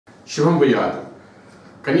శుభం భూయాత్.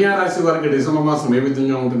 కన్యా రాశి వారికి డిసెంబర్ మాసం ఏ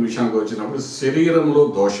విధంగా ఉంటుంది విషయానికి వచ్చినప్పుడు శరీరంలో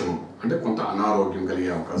దోషము అంటే కొంత అనారోగ్యం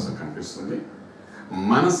కలిగే అవకాశం కనిపిస్తుంది.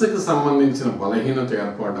 మనసుకు సంబంధించిన బలహీనత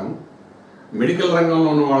ఏర్పడడం, మెడికల్ రంగంలో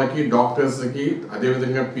ఉన్న వాళ్ళకి, డాక్టర్స్కి,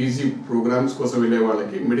 అదేవిధంగా పీజీ ప్రోగ్రామ్స్ కోసం వెళ్ళే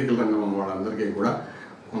వాళ్ళకి, మెడికల్ రంగంలో ఉన్న వాళ్ళందరికీ కూడా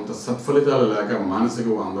కొంత సత్ఫలితాలు లేక మానసిక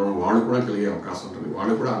ఆందోళన వాళ్ళు కూడా కలిగే అవకాశం ఉంటుంది.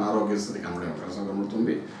 వాళ్ళు కూడా అనారోగ్య స్థితి కనబడే అవకాశం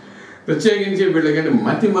కనబడుతుంది. ప్రత్యేకించి వీళ్ళకంటే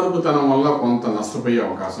మతి మరుపుతనం వల్ల కొంత నష్టపోయే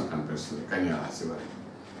అవకాశం కనిపిస్తుంది. కన్యా రాశి వారికి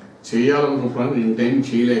చేయాలనుకున్న ఇన్ టైం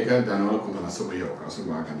చేయలేక దానివల్ల కొంత నష్టపోయే అవకాశం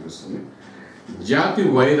బాగా కనిపిస్తుంది. జాతి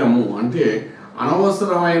వైరము అంటే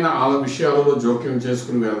అనవసరమైన విషయాలలో జోక్యం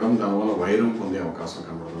చేసుకుని వెళ్ళడం, దానివల్ల వైరం పొందే అవకాశం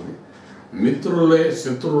కనబడుతుంది. మిత్రులే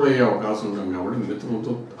శత్రువులయ్యే అవకాశం ఉంటుంది కాబట్టి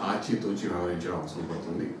మిత్రులతో ఆచితూచి వ్యవహరించే అవసరం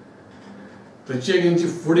పడుతుంది. ప్రత్యేకించి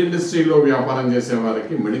ఫుడ్ ఇండస్ట్రీలో వ్యాపారం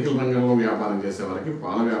చేసేవారికి, మెడికల్ రంగంలో వ్యాపారం చేసేవారికి,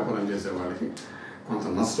 పాల వ్యాపారం చేసేవారికి కొంత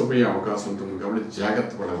నష్టపోయే అవకాశం ఉంటుంది కాబట్టి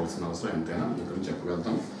జాగ్రత్త పడవలసిన అవసరం ఎంతైనా ఉంటుందని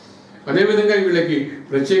చెప్పగలుగుతాం. అదేవిధంగా వీళ్ళకి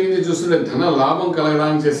ప్రత్యేకించి చూస్తుంటే ధన లాభం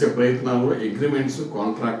కలగడానికి చేసే ప్రయత్నాలు, అగ్రిమెంట్స్,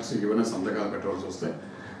 కాంట్రాక్ట్స్ ఏమైనా సంతకాలు పెట్టవలసి వస్తే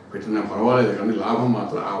పెట్టినా పర్వాలేదు, కానీ లాభం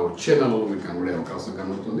మాత్రం ఆ వచ్చే నెలలో మీకు కనబడే అవకాశం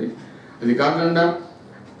కనబడుతుంది. అది కాకుండా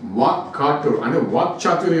వాక్ కాటు అంటే వాక్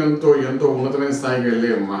చాతుర్యంతో ఎంతో ఉన్నతమైన స్థాయికి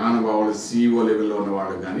వెళ్ళే మహానుభావులు, CEO లెవెల్లో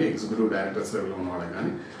ఉన్నవాళ్ళు కానీ, ఎగ్జిక్యూటివ్ డైరెక్టర్స్ లెవెల్లో ఉన్నవాళ్ళు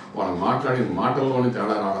కానీ వాళ్ళు మాట్లాడే మాటల్లోని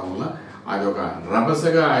తేడా రావడం వల్ల అది ఒక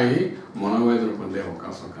రభసగా అయి మనోవేదన పొందే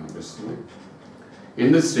అవకాశం కనిపిస్తుంది.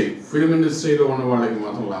 ఇండస్ట్రీ, ఫిల్మ్ ఇండస్ట్రీలో ఉన్న వాళ్ళకి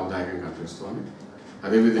మాత్రం లాభదాయకం కనిపిస్తుంది.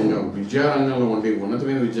 అదేవిధంగా విద్యారంగంలో ఉండి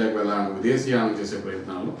ఉన్నతమైన విద్యకు వెళ్ళాలని విదేశీయానం చేసే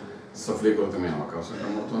ప్రయత్నాల్లో సఫలీకృతమైన అవకాశం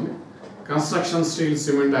కనబడుతుంది. కన్స్ట్రక్షన్, స్టీల్,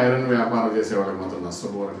 సిమెంట్, ఐరన్ వ్యాపారం చేసే వాళ్ళకి మాత్రం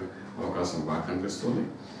నష్టపోయే అవకాశం బాగా కనిపిస్తుంది.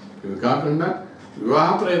 ఇవి కాకుండా వివాహ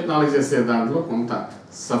ప్రయత్నాలు చేసే దాంట్లో కొంత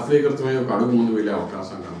సఫలీకృతమైన ఒక అడుగు ముందు వెళ్ళే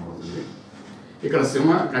అవకాశం కనబడుతుంది. ఇక్కడ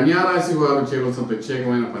కన్యా రాశి వారు చేయవలసిన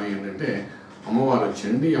ప్రత్యేకమైన పని ఏంటంటే అమ్మవారు,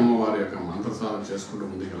 చండీ అమ్మవారి యొక్క మంత్రసాధన చేసుకుంటూ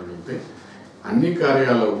ముందుకెళ్ళగలిగితే అన్ని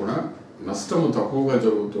కార్యాల్లో కూడా నష్టము తక్కువగా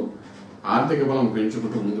జరుగుతూ ఆర్థిక బలం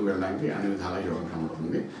పెంచుకుంటూ ముందుకు వెళ్ళడానికి అన్ని విధాల యోగం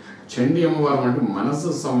కనబడుతుంది. చండీ అమ్మవారు అంటే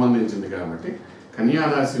మనస్సుకు సంబంధించింది కాబట్టి కన్యా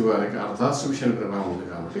రాశి వారికి అర్ధాష్టమి శని ప్రభావం ఉంది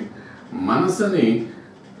కాబట్టి మనసుని,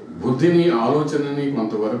 బుద్ధిని, ఆలోచనని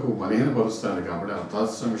కొంతవరకు బలహీనపరుస్తారు కాబట్టి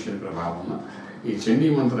అర్ధాష్టమి శని ప్రభావం ఈ చండీ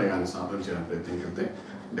మంత్రాన్ని సాధన చేయడానికి ప్రయత్నించితే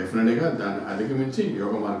డెఫినెట్గా దాన్ని అధిగమించి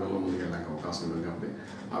యోగ మార్గంలో ముందుకెళ్ళడానికి అవకాశం ఉంది కాబట్టి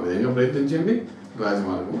ఆ విధంగా ప్రయత్నించండి.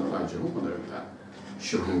 రాజమార్గంలో రాజ్యం పొందగలుగుతారు.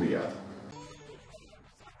 శుభం భూయాత్.